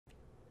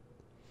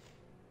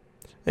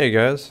Hey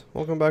guys,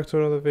 welcome back to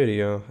another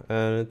video,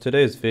 and in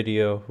today's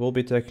video we'll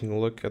be taking a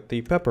look at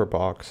the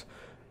Pepperbox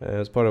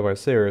as part of our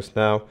series.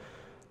 Now,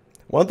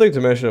 one thing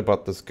to mention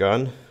about this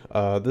gun,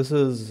 this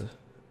is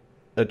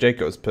a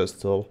Jakobs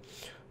pistol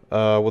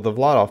with a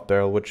Vladov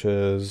barrel, which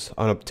is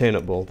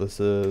unobtainable. This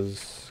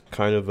is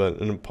kind of an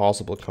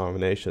impossible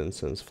combination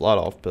since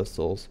Vladov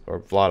pistols or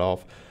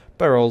Vladov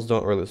barrels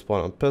don't really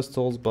spawn on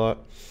pistols,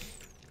 but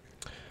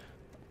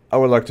I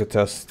would like to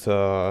test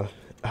how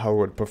it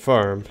would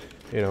perform,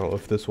 you know,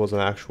 if this was an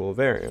actual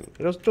variant,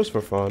 just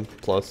for fun.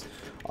 Plus,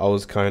 I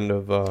was kind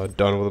of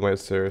done with my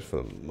series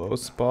for the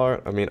most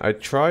part. I mean, I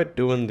tried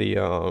doing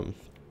the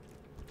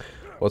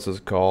what's this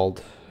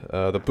called,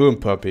 the Boom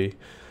Puppy.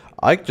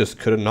 I just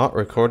could not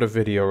record a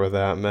video with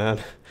that, man.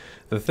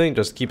 The thing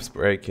just keeps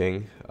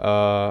breaking.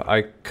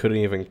 I couldn't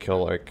even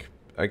kill, like,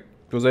 I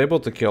was able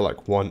to kill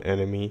like one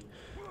enemy,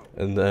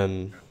 and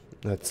then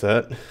that's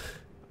it.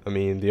 I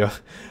mean, the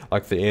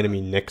like the enemy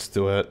next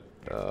to it,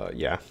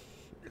 yeah.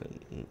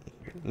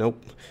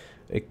 Nope.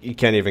 You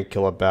can't even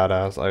kill a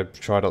badass. I've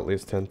tried at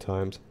least 10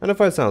 times. And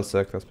if I sound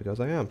sick, that's because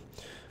I am.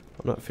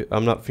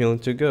 I'm not feeling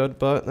too good,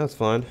 but that's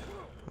fine.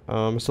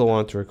 I still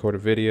wanted to record a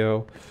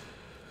video.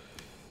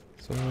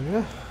 So,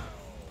 yeah.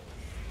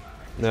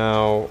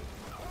 Now,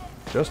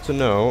 just to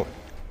know,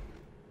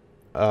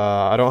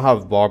 I don't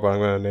have bar, but I'm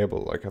going to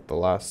enable it like at the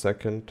last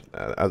second.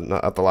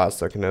 Not at the last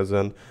second, as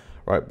in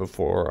right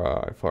before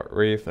I fought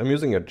Wraith. I'm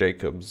using a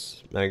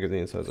Jakobs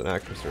magazine, so as an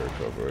accuracy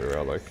recovery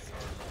relic.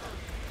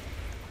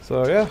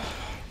 So yeah,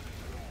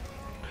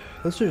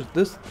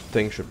 this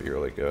thing should be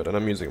really good, and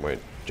I'm using my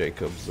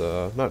Jakobs,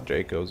 not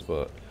Jakobs,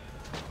 but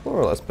more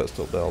or less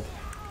pistol build.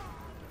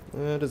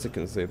 And as you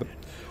can see,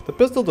 the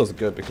pistol does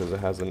good because it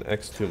has an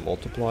X2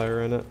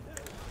 multiplier in it,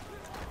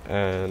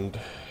 and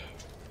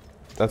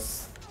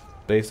that's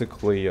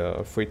basically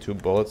free 2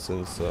 bullets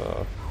since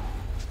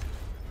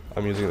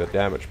I'm using the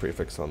damage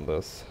prefix on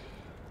this.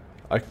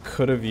 I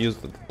could have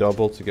used the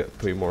double to get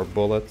 3 more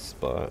bullets,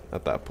 but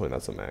at that point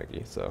that's a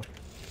Maggie, so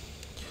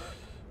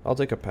I'll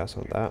take a pass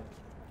on that.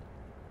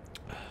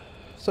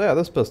 So yeah,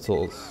 this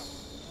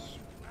pistol's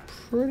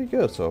pretty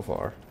good so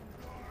far.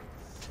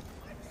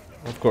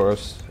 Of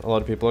course, a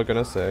lot of people are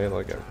gonna say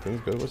like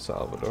everything's good with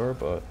Salvador,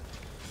 but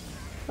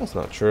that's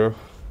not true.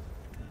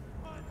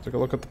 Take a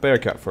look at the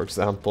Bearcat, for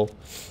example.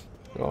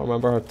 You all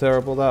remember how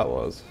terrible that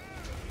was.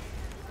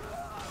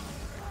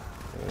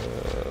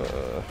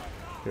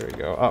 Here we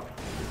go. Oh,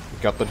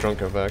 got the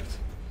drunk effect,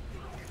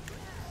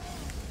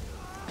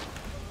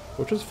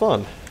 which is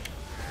fun.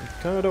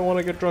 Kind of don't want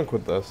to get drunk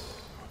with this,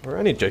 or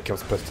any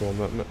Jakobs pistol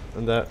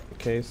in that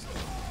case.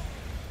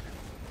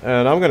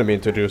 And I'm gonna be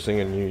introducing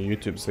a new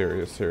YouTube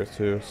series here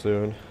too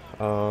soon.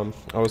 I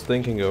was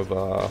thinking of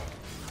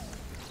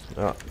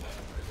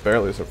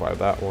barely survived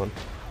that one.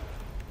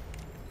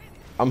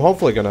 I'm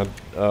hopefully gonna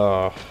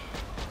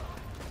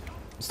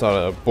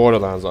start a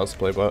Borderlands let's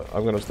play, but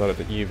I'm gonna start at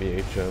the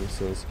EVHM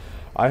since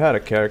I had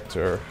a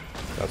character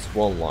that's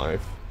 1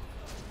 life,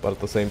 but at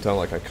the same time,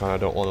 like, I kind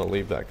of don't want to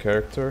leave that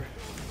character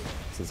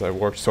since I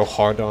worked so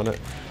hard on it.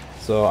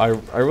 So I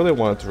really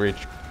wanted to reach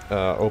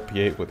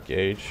OP8 with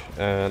Gage,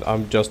 and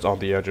I'm just on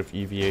the edge of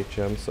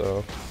EVHM,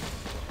 so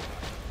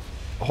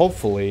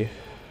hopefully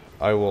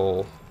I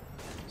will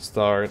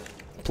start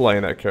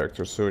playing that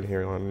character soon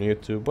here on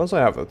YouTube once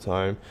I have the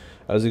time.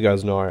 As you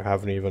guys know, I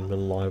haven't even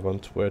been live on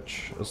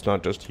Twitch. It's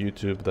not just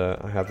YouTube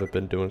that I haven't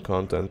been doing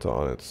content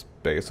on, it's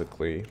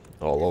basically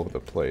all over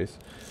the place.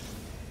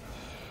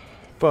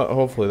 But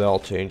hopefully that'll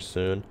change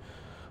soon,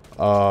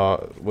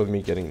 with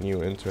me getting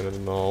new internet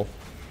and all.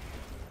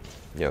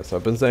 Yes,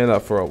 I've been saying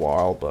that for a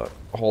while, but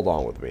hold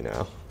on with me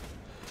now.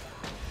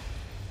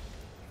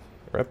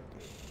 Rip.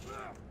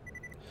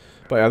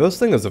 But yeah, this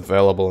thing is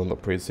available in the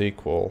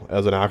pre-sequel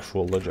as an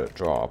actual legit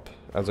drop,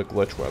 as a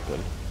glitch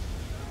weapon.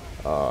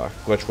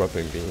 Glitch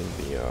weapon being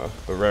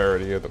the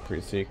rarity of the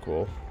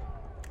pre-sequel.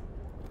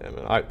 Damn,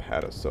 an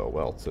iPad is so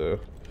well too.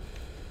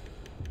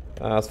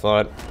 That's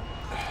fine.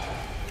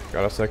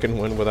 Got a second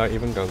win without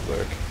even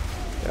Gunzerk.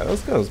 Yeah,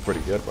 this gun is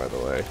pretty good, by the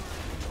way.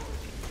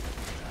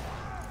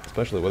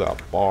 Especially without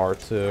bar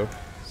too.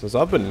 Since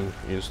I've been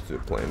used to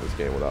playing this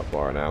game without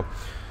bar now.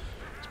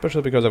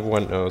 Especially because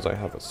everyone knows I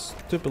have a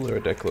stupidly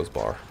ridiculous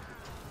bar.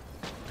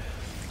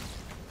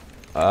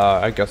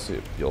 I guess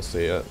you'll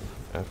see it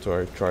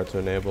after I try to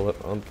enable it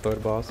on the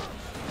 3rd boss.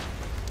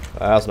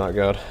 That's not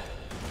good.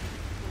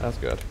 That's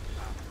good.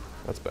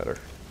 That's better.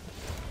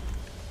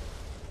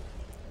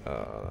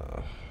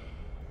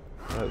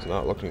 That is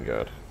not looking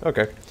good.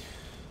 Okay.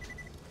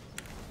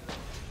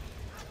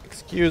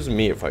 Excuse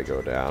me if I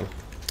go down.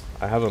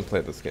 I haven't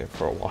played this game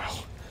for a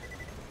while.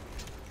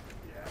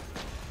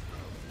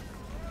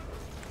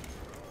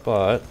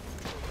 But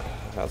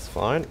that's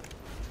fine.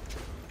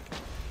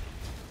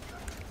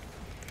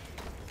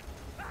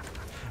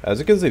 As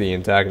you can see, the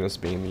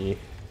antagonist being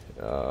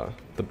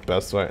the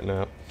best right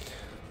now,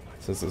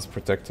 since it's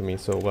protecting me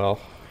so well.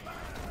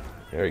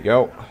 There we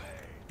go.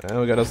 And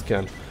we got a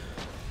skin.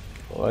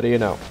 What do you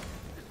know?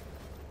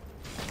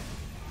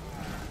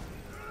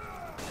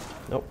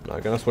 Nope,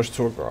 not gonna switch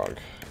to a grog.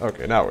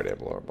 Okay, now we're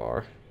able our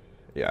bar.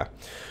 Yeah,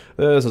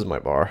 this is my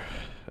bar.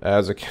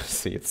 As you can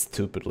see, it's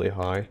stupidly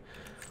high.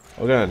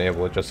 I'm gonna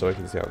enable it just so I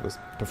can see how this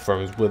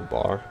performs with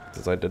bar,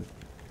 since I did,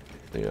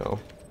 you know,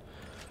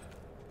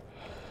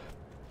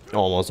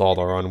 almost all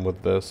the run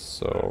with this,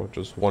 so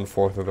just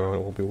 1/4 of the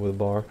run will be with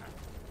bar.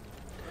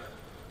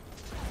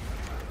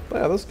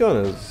 But yeah, this gun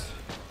is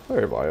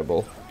very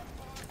viable.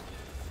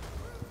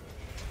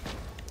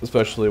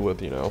 Especially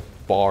with, you know,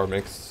 bar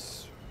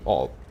makes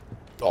all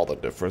the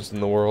difference in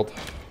the world.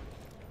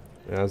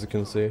 As you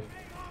can see.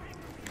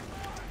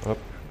 Oh,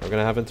 we're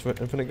gonna have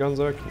infinite guns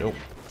arc? Nope.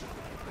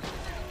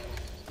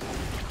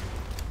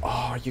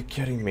 Oh, are you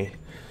kidding me?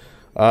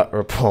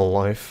 Repel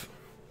life.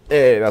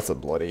 Hey, that's a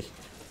bloody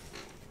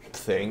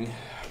thing.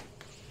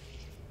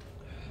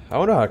 I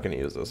wonder how I can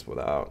use this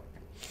without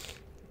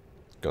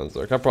guns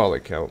arc. I probably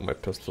can't with my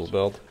pistol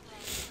build.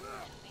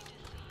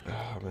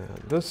 Oh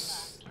man,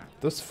 this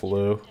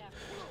flu.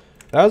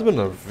 That has been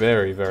a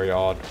very, very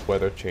odd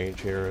weather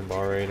change here in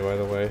Bahrain, by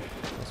the way.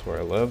 That's where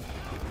I live.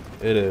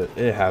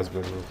 It has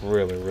been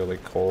really, really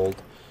cold.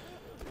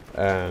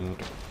 And,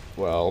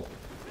 well,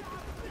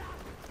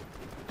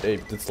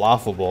 it's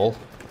laughable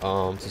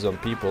to some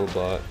people,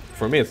 but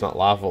for me it's not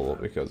laughable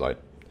because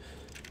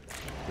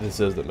this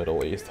is the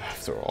Middle East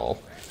after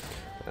all.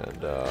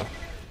 And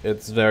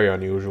it's very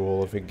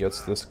unusual if it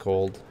gets this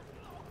cold.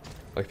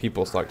 Like,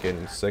 people start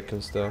getting sick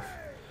and stuff.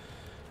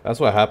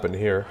 That's what happened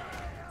here.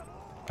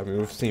 I mean,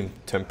 we've seen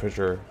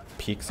temperature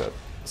peaks at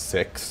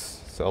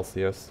 6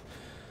 Celsius.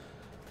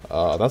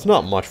 That's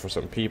not much for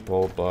some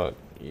people, but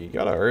you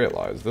gotta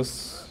realize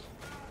this.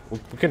 We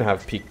can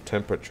have peak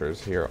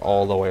temperatures here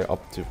all the way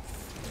up to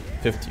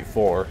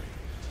 54.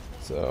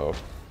 So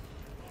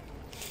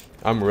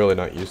I'm really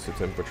not used to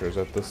temperatures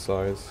at this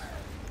size.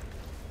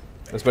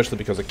 Especially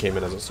because it came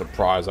in as a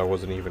surprise. I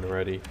wasn't even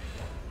ready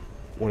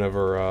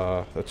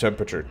whenever the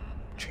temperature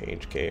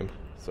change came.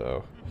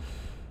 So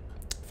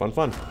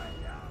fun.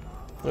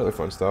 Really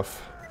fun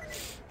stuff.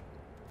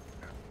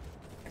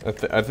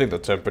 I think the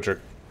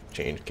temperature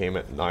change came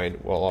at 9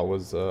 while I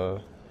was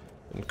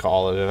in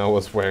college, and I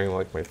was wearing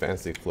like my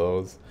fancy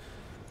clothes,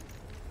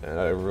 and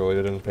I really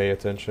didn't pay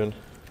attention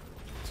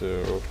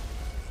to,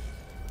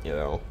 you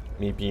know,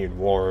 me being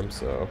warm.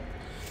 So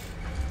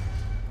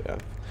yeah,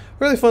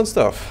 really fun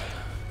stuff.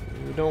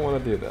 You don't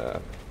want to do that.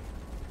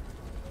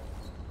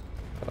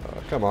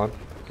 Come on,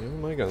 give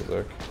me my guns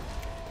there.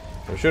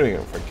 I'm shooting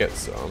him. Forget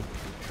some.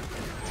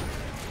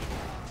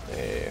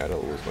 Hey, I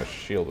don't lose my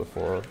shield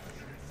before I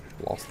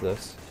lost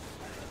this.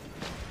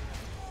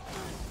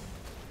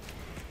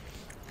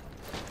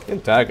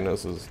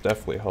 Antagonist is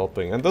definitely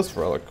helping, and this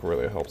relic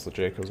really helps the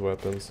Jakobs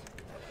weapons.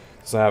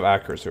 So I have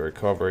accuracy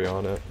recovery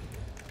on it.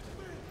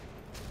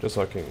 Just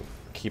so I can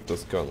keep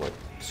this gun like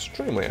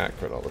extremely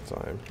accurate all the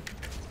time.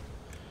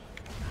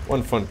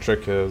 One fun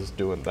trick is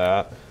doing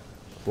that.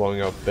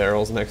 Blowing up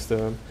barrels next to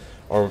him.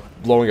 Or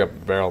blowing up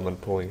a barrel and then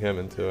pulling him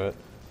into it.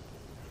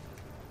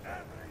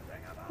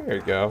 There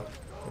you go.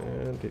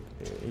 And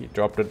he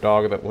dropped a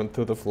dog that went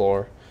through the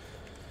floor.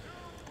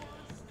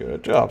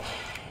 Good job.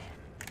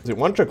 See,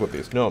 one trick with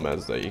these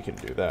nomads that you can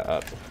do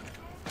that.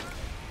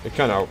 It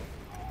kind of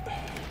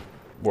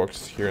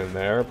works here and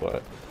there,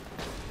 but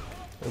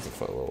that's a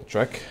fun little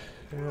trick.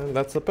 And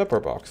that's the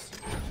Pepperbox.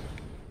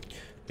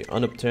 The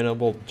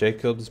unobtainable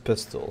Jakobs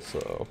pistol.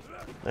 So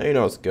now you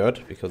know it's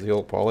good, because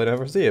you'll probably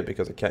never see it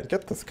because I can't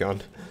get this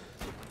gun.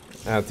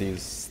 I have to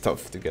use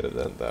stuff to get it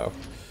in though.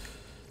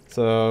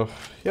 So,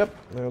 yep,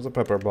 there's a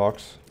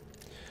Pepperbox.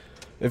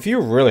 If you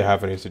really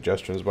have any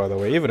suggestions, by the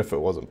way, even if it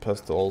wasn't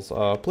pistols,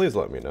 please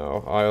let me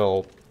know.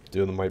 I'll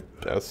do my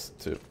best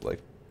to, like,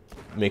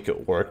 make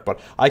it work, but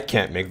I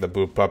can't make the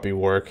boot puppy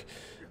work.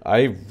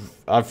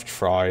 I've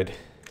tried.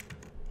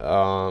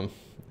 I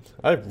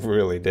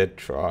really did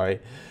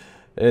try.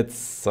 It's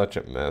such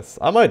a mess.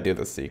 I might do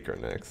the Seeker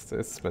next.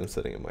 It's been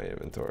sitting in my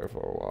inventory for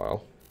a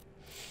while.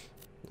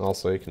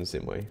 Also, you can see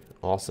my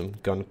awesome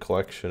gun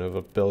collection of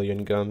 1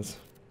 billion guns.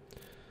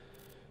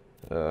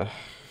 For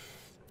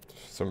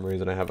some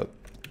reason I have a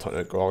ton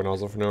of grog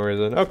nozzle for no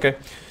reason. Okay,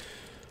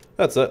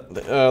 that's it.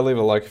 Leave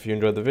a like if you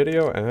enjoyed the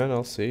video, and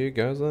I'll see you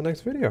guys in the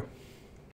next video.